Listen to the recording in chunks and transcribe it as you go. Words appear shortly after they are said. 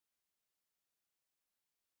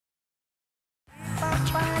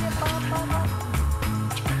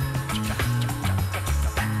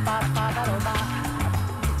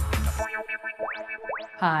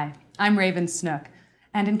Hi, I'm Raven Snook,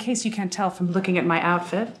 and in case you can't tell from looking at my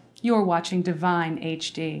outfit, you're watching Divine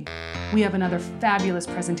HD. We have another fabulous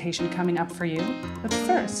presentation coming up for you, but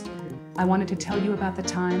first, I wanted to tell you about the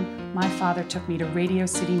time my father took me to Radio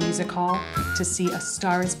City Music Hall to see A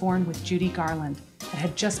Star is Born with Judy Garland. It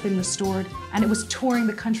had just been restored, and it was touring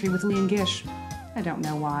the country with Lee and Gish. I don't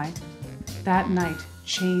know why. That night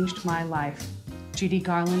changed my life. Judy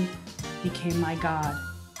Garland became my God.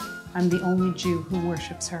 I'm the only Jew who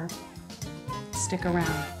worships her. Stick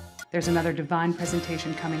around. There's another Divine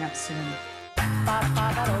presentation coming up soon.